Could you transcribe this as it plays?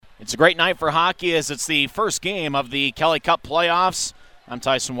It's a great night for hockey as it's the first game of the Kelly Cup playoffs. I'm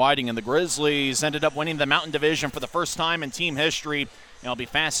Tyson Whiting, and the Grizzlies ended up winning the Mountain Division for the first time in team history. It'll be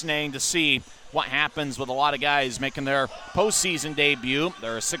fascinating to see what happens with a lot of guys making their postseason debut.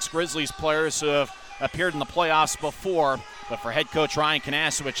 There are 6 Grizzlies players who have appeared in the playoffs before, but for head coach Ryan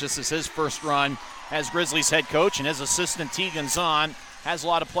Kanasowicz, this is his first run as Grizzlies head coach, and his assistant Tegan Zahn has a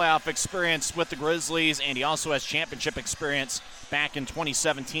lot of playoff experience with the Grizzlies, and he also has championship experience back in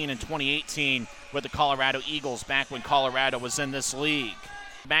 2017 and 2018 with the Colorado Eagles, back when Colorado was in this league.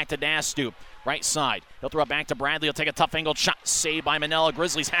 Back to Dastup, right side. He'll throw it back to Bradley. He'll take a tough angled shot. Saved by Manella.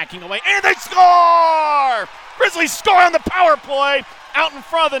 Grizzlies hacking away, and they score! Grizzlies score on the power play out in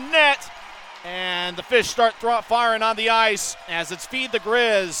front of the net, and the Fish start firing on the ice as it's Feed the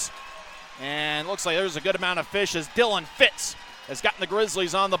Grizz. And looks like there's a good amount of Fish as Dylan Fitz has gotten the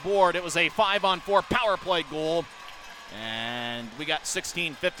Grizzlies on the board. It was a 5-on-4 power play goal. And we got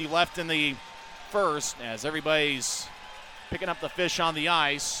 16:50 left in the first as everybody's picking up the Fish on the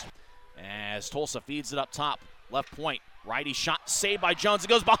ice. As Tulsa feeds it up top, left point, righty shot saved by Jones. It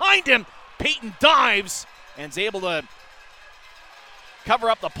goes behind him. Peyton dives and is able to cover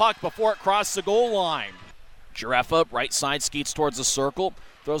up the puck before it crosses the goal line. Jareffa, right side, skates towards the circle,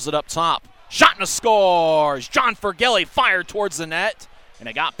 throws it up top. Shot and a scores. John Fergelli fired towards the net, and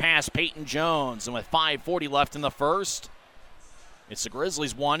it got past Peyton Jones. And with 5:40 left in the first, it's the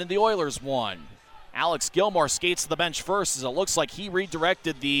Grizzlies 1 and the Oilers 1. Alex Gilmore skates to the bench first as it looks like he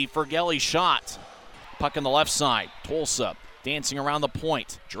redirected the Fergelli shot. Puck on the left side. Tulsa dancing around the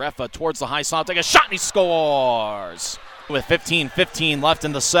point. Jareffa towards the high side. Take a shot and he scores. With 15:15 left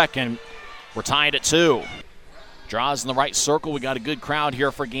in the second, we're tied at 2. Draws in the right circle. We got a good crowd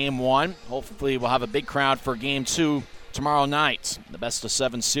here for game 1. Hopefully we'll have a big crowd for game 2 tomorrow night, the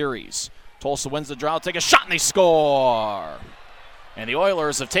best-of-7 series. Tulsa wins the draw. Take a shot and they score. And the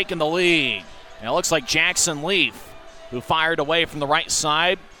Oilers have taken the lead. And it looks like Jackson Leaf, who fired away from the right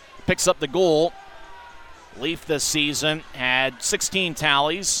side, picks up the goal. Leaf this season had 16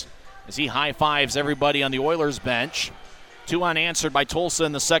 tallies as he high-fives everybody on the Oilers bench. 2 unanswered by Tulsa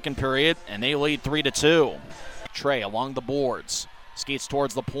in the second period, and they lead 3-2. Trey along the boards, skates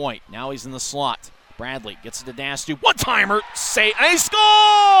towards the point. Now he's in the slot. Bradley gets it to Dastup. One-timer, and he scores!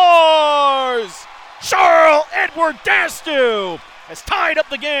 Charles Edward Dastup has tied up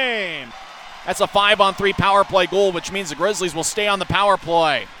the game. That's a 5-on-3 power play goal, which means the Grizzlies will stay on the power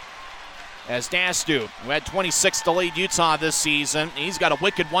play. As Dastup, who had 26 to lead Utah this season, he's got a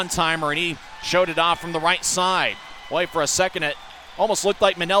wicked one-timer, and he showed it off from the right side. Boy, for a second, it almost looked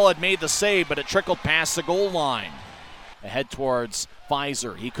like Manella had made the save, but it trickled past the goal line. Ahead towards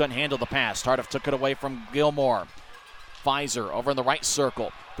Fizer. He couldn't handle the pass. Tardif took it away from Gilmore. Fizer over in the right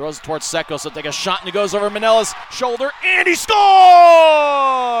circle. Throws it towards Sekos. He'll take a shot, and he goes over Manella's shoulder, and he scores!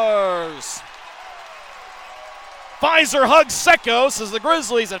 Fizer hugs Sekos as the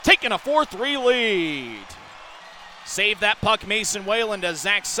Grizzlies have taken a 4-3 lead. Save that puck, Mason Wayland, as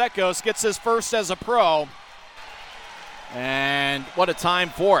Zach Sekos gets his first as a pro. And what a time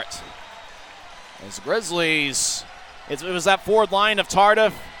for it. As the Grizzlies, it was that forward line of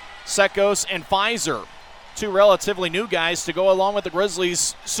Tardif, Sekos, and Fizer. 2 relatively new guys to go along with the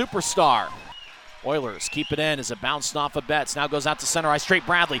Grizzlies' superstar. Oilers keep it in as it bounced off of Betts. Now goes out to center ice. Straight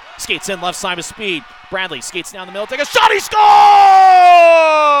Bradley skates in left side with speed. Bradley skates down the middle. Take a shot. He scores!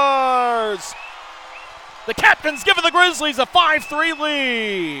 The captain's giving the Grizzlies a 5-3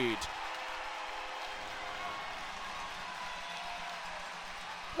 lead.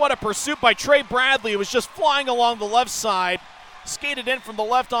 What a pursuit by Trey Bradley, who was just flying along the left side. Skated in from the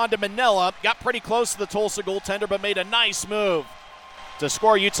left onto Manella. Got pretty close to the Tulsa goaltender, but made a nice move to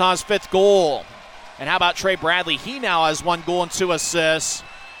score Utah's 5th goal. And how about Trey Bradley? He now has 1 goal and 2 assists.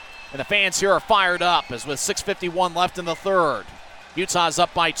 And the fans here are fired up as with 6:51 left in the third. Utah's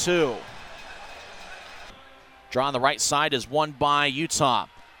up by 2. Draw on the right side is won by Utah.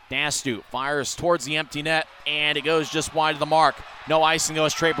 Dastup fires towards the empty net, and it goes just wide of the mark. No icing though,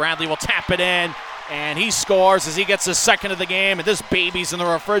 as Trey Bradley will tap it in, and he scores as he gets his second of the game, and this baby's in the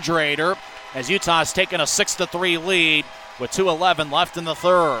refrigerator as Utah's taken a 6-3 lead with 2:11 left in the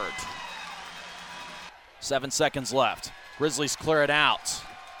third. 7 seconds left. Grizzlies clear it out,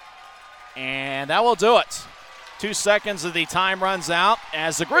 and that will do it. 2 seconds of the time runs out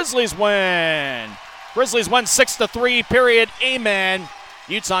as the Grizzlies win. Grizzlies win 6-3, period, amen.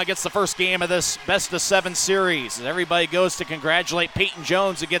 Utah gets the first game of this best-of-7 series. As everybody goes to congratulate Peyton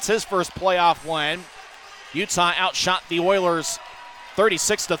Jones, who gets his first playoff win. Utah outshot the Oilers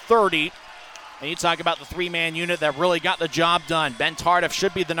 36-30. And you talk about the 3-man unit that really got the job done. Ben Tardif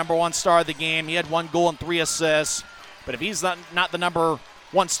should be the number 1 star of the game. He had 1 goal and 3 assists. But if he's not the number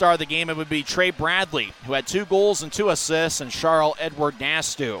One star of the game, it would be Trey Bradley, who had 2 goals and 2 assists, and Charles Edward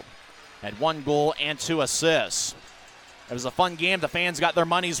Nastu had 1 goal and 2 assists. It was a fun game. The fans got their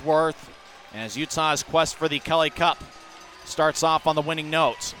money's worth as Utah's quest for the Kelly Cup starts off on the winning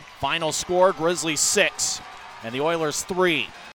note. Final score, Grizzlies 6 and the Oilers 3.